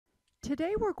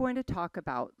Today we're going to talk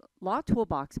about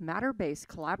LawToolBox matter-based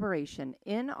collaboration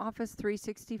in Office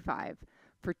 365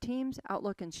 for Teams,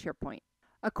 Outlook, and SharePoint.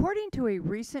 According to a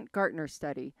recent Gartner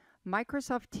study,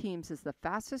 Microsoft Teams is the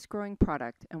fastest growing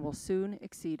product and will soon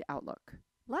exceed Outlook.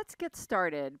 Let's get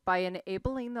started by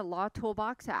enabling the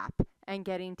LawToolBox app and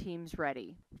getting Teams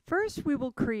ready. First, we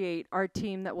will create our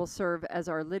team that will serve as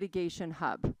our litigation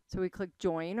hub. So we click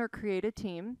Join or Create a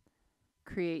Team,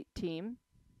 Create Team,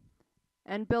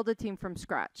 and build a team from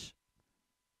scratch.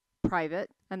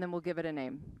 Private, and then we'll give it a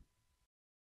name.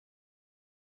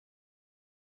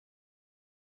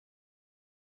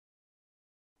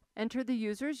 Enter the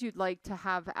users you'd like to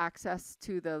have access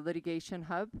to the litigation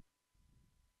hub.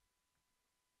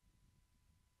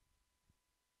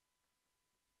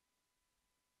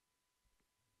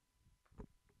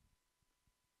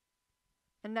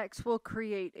 And next we'll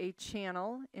create a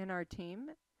channel in our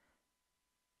team.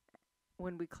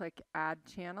 When we click Add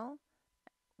Channel,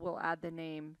 we'll add the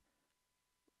name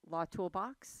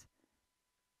LawToolBox.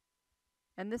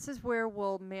 And this is where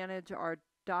we'll manage our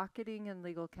docketing and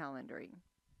legal calendaring.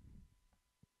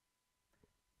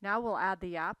 Now we'll add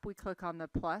the app. We click on the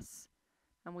plus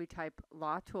and we type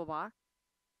LawToolBox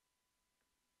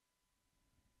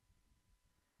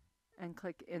and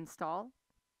click Install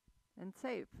and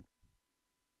Save.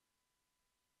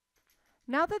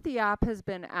 Now that the app has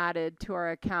been added to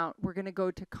our account, we're going to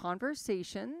go to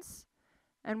Conversations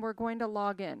and we're going to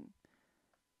log in.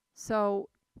 So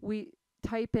we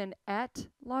type in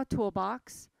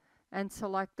 @LawToolBox and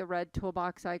select the red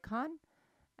toolbox icon,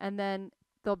 and then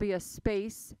there'll be a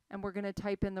space and we're going to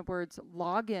type in the words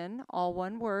login, all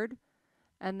one word,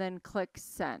 and then click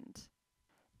Send.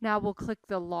 Now we'll click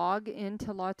the Log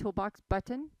into LawToolBox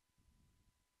button.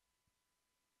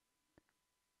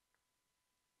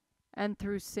 And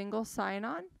through single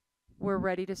sign-on, we're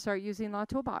ready to start using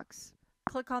LawToolBox.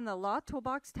 Click on the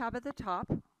LawToolBox tab at the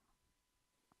top.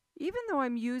 Even though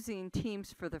I'm using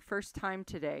Teams for the first time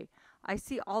today, I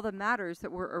see all the matters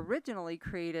that were originally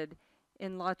created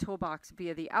in LawToolBox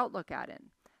via the Outlook add-in.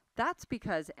 That's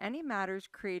because any matters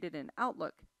created in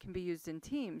Outlook can be used in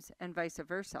Teams and vice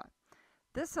versa.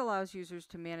 This allows users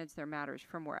to manage their matters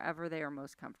from wherever they are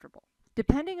most comfortable.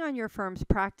 Depending on your firm's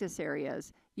practice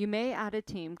areas, you may add a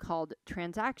team called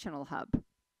Transactional Hub.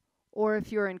 Or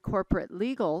if you're in corporate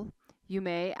legal, you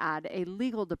may add a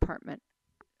legal department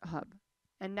hub.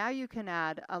 And now you can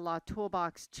add a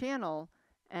LawToolBox channel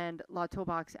and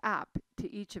LawToolBox app to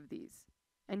each of these.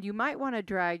 And you might want to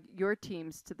drag your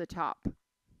teams to the top.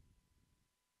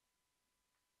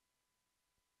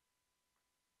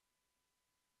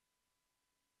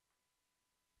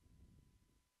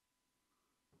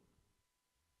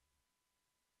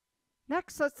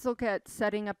 Next, let's look at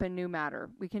setting up a new matter.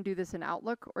 We can do this in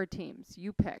Outlook or Teams.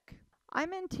 You pick.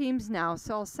 I'm in Teams now,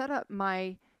 so I'll set up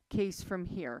my case from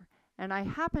here. And I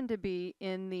happen to be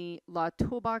in the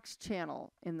LawToolBox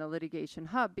channel in the Litigation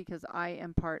Hub because I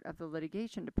am part of the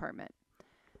litigation department.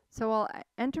 So I'll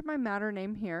enter my matter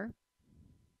name here.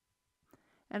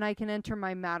 And I can enter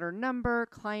my matter number,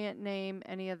 client name,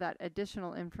 any of that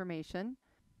additional information.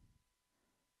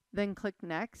 Then click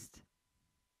Next.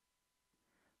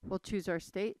 We'll choose our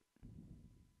state.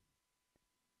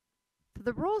 For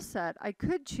the rule set, I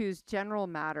could choose general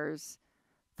matters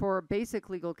for basic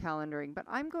legal calendaring, but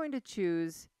I'm going to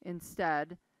choose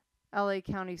instead LA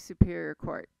County Superior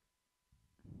Court.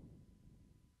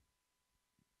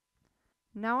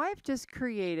 Now I've just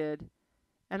created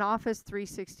an Office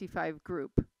 365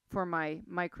 group for my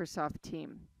Microsoft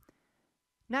team.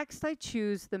 Next, I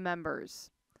choose the members.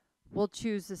 We'll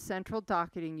choose the central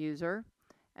docketing user.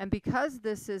 And because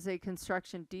this is a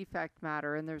construction defect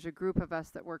matter and there's a group of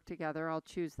us that work together, I'll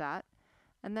choose that.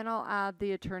 And then I'll add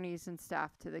the attorneys and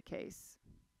staff to the case.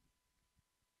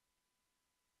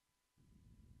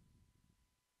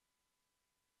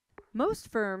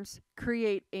 Most firms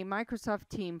create a Microsoft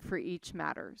team for each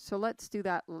matter. So let's do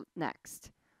that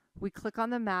next. We click on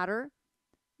the matter,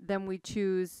 then we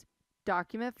choose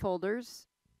Document Folders.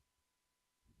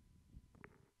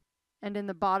 And in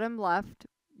the bottom left,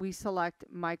 we select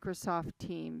Microsoft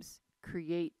Teams,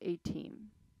 Create a Team.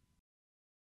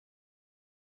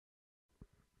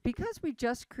 Because we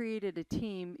just created a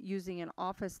team using an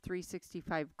Office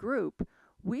 365 group,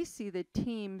 we see the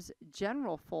Teams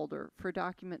General folder for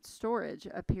document storage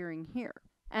appearing here.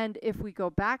 And if we go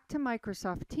back to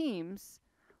Microsoft Teams,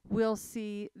 we'll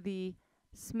see the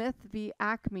Smith v.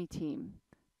 Acme team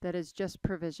that is just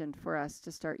provisioned for us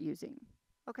to start using.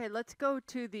 Okay, let's go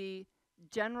to the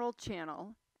General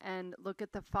channel and look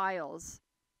at the files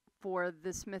for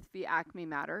the Smith v. Acme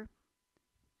matter.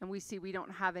 And we see we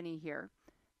don't have any here.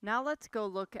 Now let's go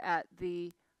look at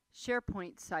the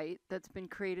SharePoint site that's been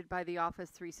created by the Office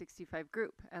 365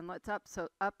 group, and let's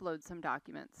upload some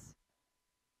documents.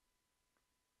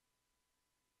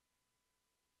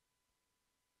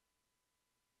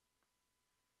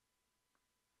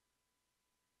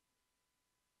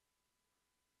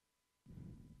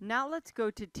 Now let's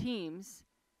go to Teams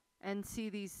and see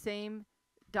these same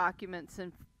documents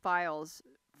and files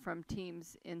from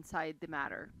Teams inside the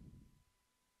matter.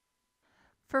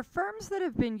 For firms that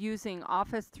have been using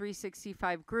Office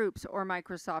 365 groups or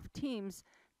Microsoft Teams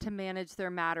to manage their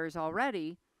matters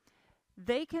already,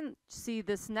 they can see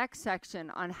this next section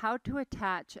on how to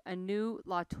attach a new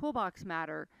LawToolBox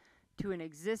matter to an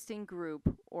existing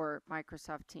group or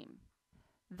Microsoft team.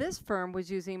 This firm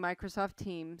was using Microsoft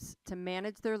Teams to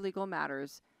manage their legal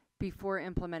matters before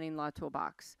implementing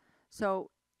LawToolBox.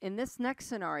 So in this next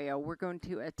scenario, we're going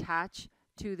to attach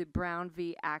to the Brown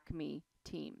v. Acme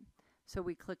team. So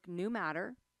we click New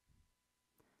Matter,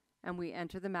 and we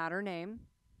enter the matter name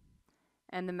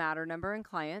and the matter number and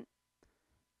client.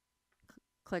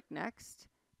 Click Next.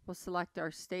 We'll select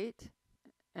our state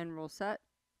and rule set.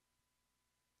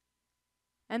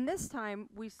 And this time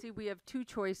we see we have two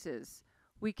choices.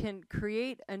 We can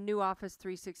create a new Office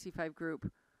 365 group,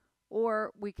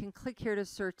 or we can click here to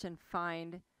search and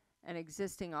find an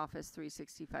existing Office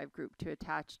 365 group to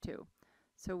attach to.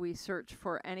 So we search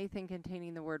for anything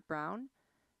containing the word Brown,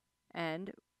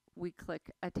 and we click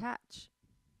Attach.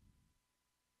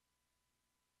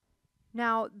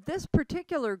 Now, this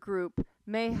particular group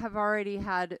may have already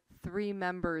had 3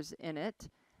 members in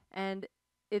it, and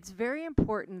it's very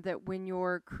important that when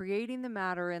you're creating the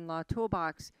matter in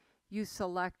LawToolBox, you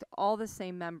select all the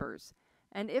same members.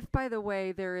 And if, by the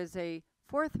way, there is a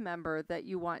 4th member that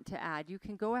you want to add, you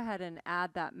can go ahead and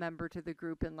add that member to the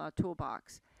group in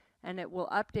LawToolBox, and it will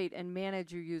update and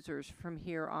manage your users from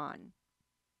here on.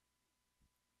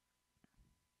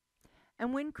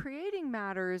 And when creating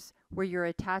matters where you're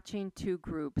attaching 2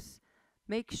 groups,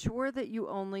 make sure that you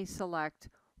only select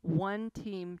one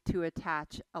team to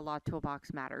attach a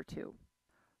LawToolBox matter to.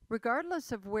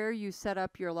 Regardless of where you set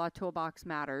up your LawToolBox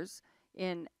matters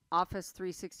in Office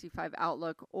 365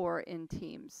 Outlook or in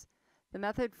Teams, the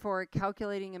method for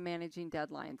calculating and managing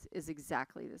deadlines is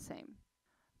exactly the same.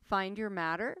 Find your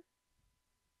matter,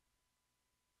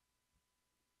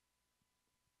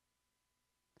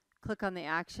 click on the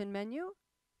Action menu,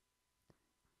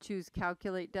 choose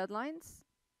Calculate Deadlines,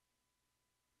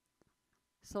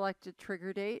 select a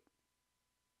trigger date,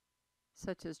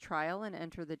 such as trial, and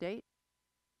enter the date.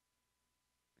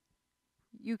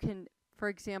 You can, for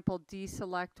example,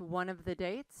 deselect one of the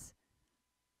dates,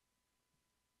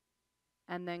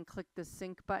 and then click the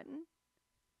Sync button,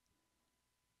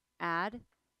 Add,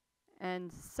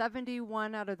 and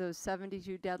 71 out of those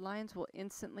 72 deadlines will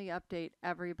instantly update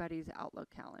everybody's Outlook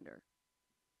calendar.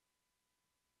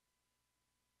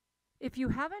 If you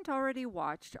haven't already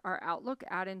watched our Outlook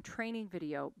add-in training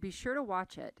video, be sure to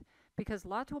watch it, because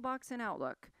LawToolBox in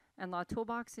Outlook and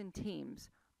LawToolBox in Teams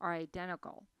are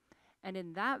identical. And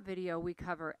in that video, we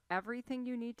cover everything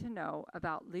you need to know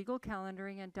about legal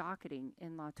calendaring and docketing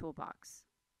in LawToolBox.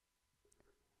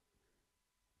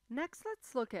 Next,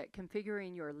 let's look at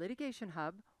configuring your litigation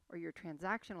hub or your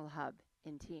transactional hub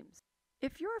in Teams.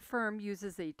 If your firm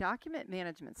uses a document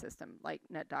management system like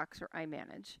NetDocs or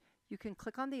iManage, you can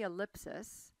click on the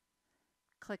ellipsis,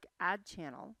 click Add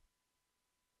Channel,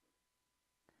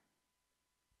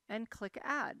 and click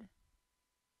Add.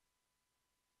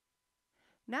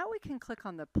 Now we can click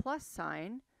on the plus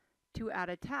sign to add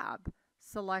a tab.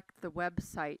 Select the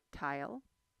website tile,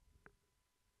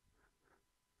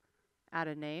 add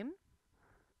a name,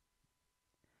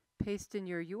 paste in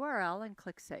your URL, and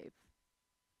click Save.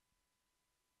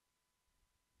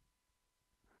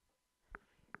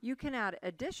 You can add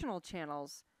additional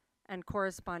channels and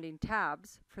corresponding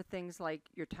tabs for things like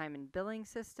your time and billing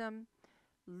system,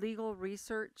 legal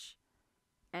research,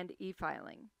 and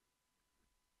e-filing.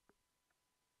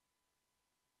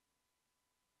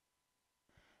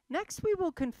 Next, we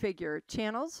will configure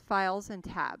channels, files, and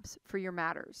tabs for your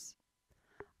matters.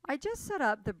 I just set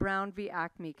up the Brown v.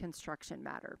 Acme construction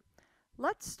matter.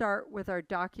 Let's start with our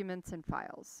documents and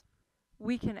files.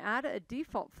 We can add a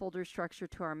default folder structure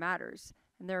to our matters,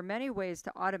 and there are many ways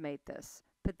to automate this,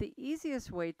 but the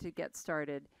easiest way to get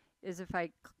started is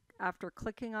after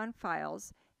clicking on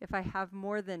Files, if I have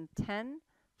more than 10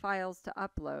 files to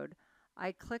upload,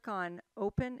 I click on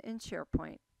Open in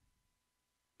SharePoint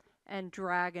and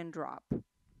drag and drop.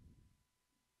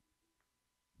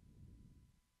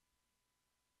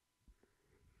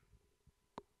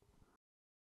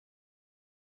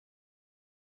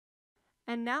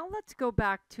 And now let's go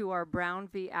back to our Brown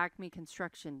v. Acme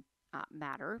construction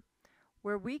matter,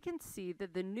 where we can see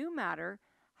that the new matter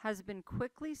has been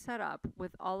quickly set up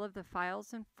with all of the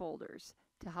files and folders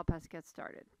to help us get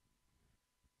started.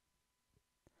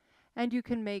 And you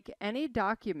can make any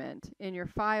document in your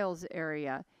files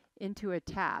area into a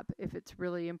tab if it's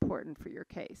really important for your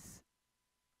case.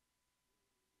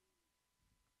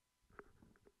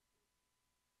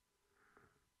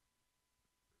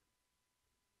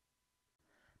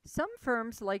 Some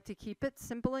firms like to keep it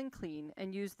simple and clean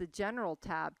and use the General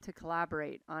tab to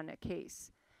collaborate on a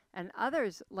case, and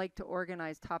others like to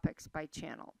organize topics by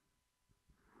channel.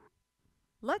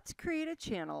 Let's create a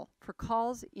channel for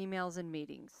calls, emails, and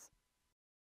meetings.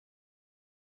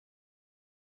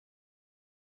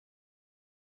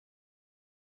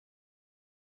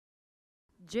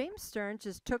 James Stern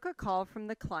just took a call from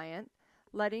the client,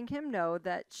 letting him know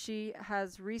that she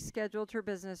has rescheduled her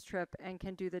business trip and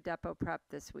can do the depot prep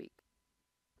this week.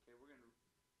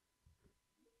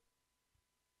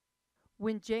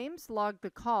 When James logged the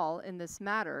call in this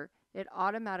matter, it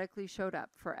automatically showed up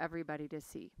for everybody to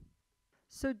see.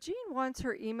 So Jean wants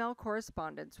her email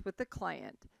correspondence with the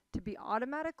client to be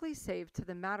automatically saved to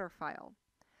the matter file.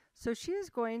 So she is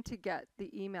going to get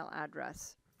the email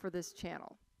address for this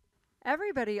channel.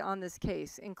 Everybody on this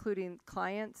case, including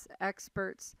clients,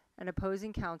 experts, and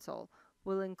opposing counsel,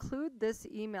 will include this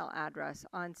email address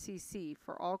on CC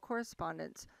for all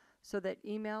correspondence so that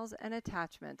emails and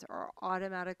attachments are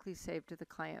automatically saved to the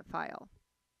client file.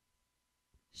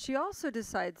 She also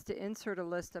decides to insert a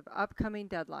list of upcoming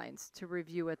deadlines to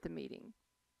review at the meeting.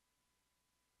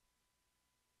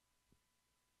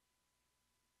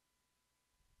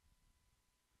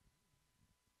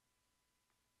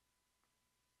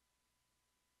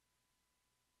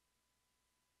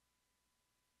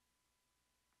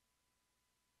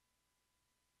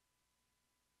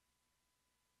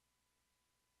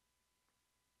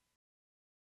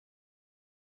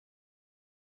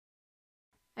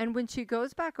 And when she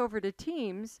goes back over to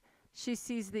Teams, she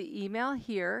sees the email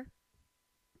here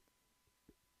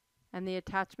and the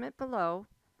attachment below.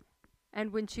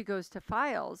 And when she goes to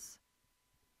Files,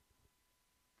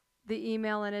 the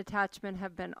email and attachment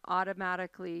have been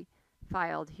automatically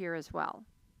filed here as well.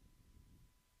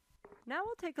 Now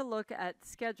we'll take a look at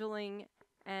scheduling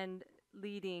and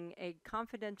leading a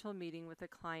confidential meeting with a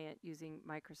client using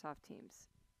Microsoft Teams.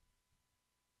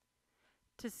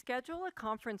 To schedule a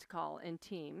conference call in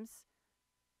Teams,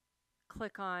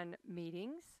 click on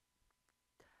Meetings,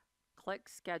 click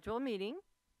Schedule Meeting,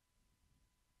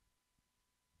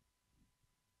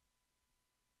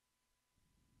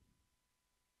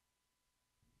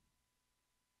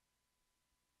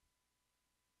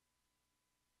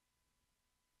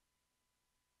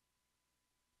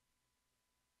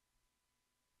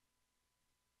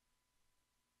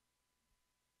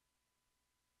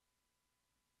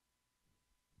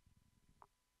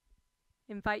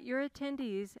 invite your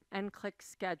attendees, and click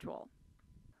Schedule.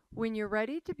 When you're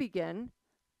ready to begin,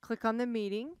 click on the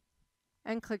meeting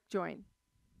and click Join.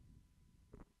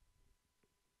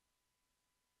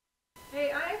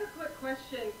 Hey, I have a quick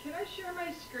question. Can I share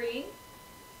my screen?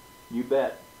 You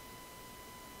bet.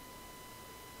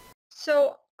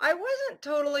 So I wasn't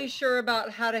totally sure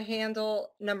about how to handle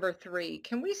number 3.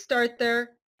 Can we start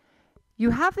there?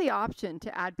 You have the option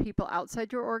to add people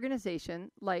outside your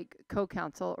organization, like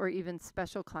co-counsel or even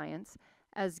special clients,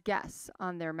 as guests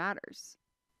on their matters.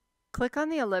 Click on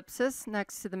the ellipsis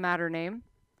next to the matter name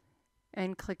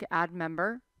and click Add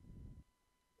Member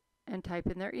and type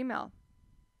in their email.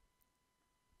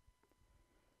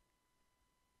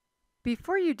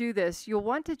 Before you do this, you'll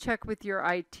want to check with your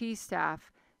IT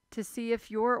staff to see if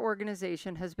your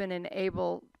organization has been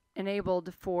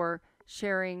enabled for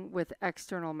sharing with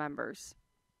external members.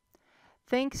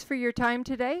 Thanks for your time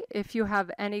today. If you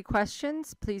have any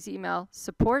questions, please email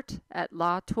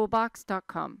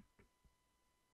support@lawtoolbox.com.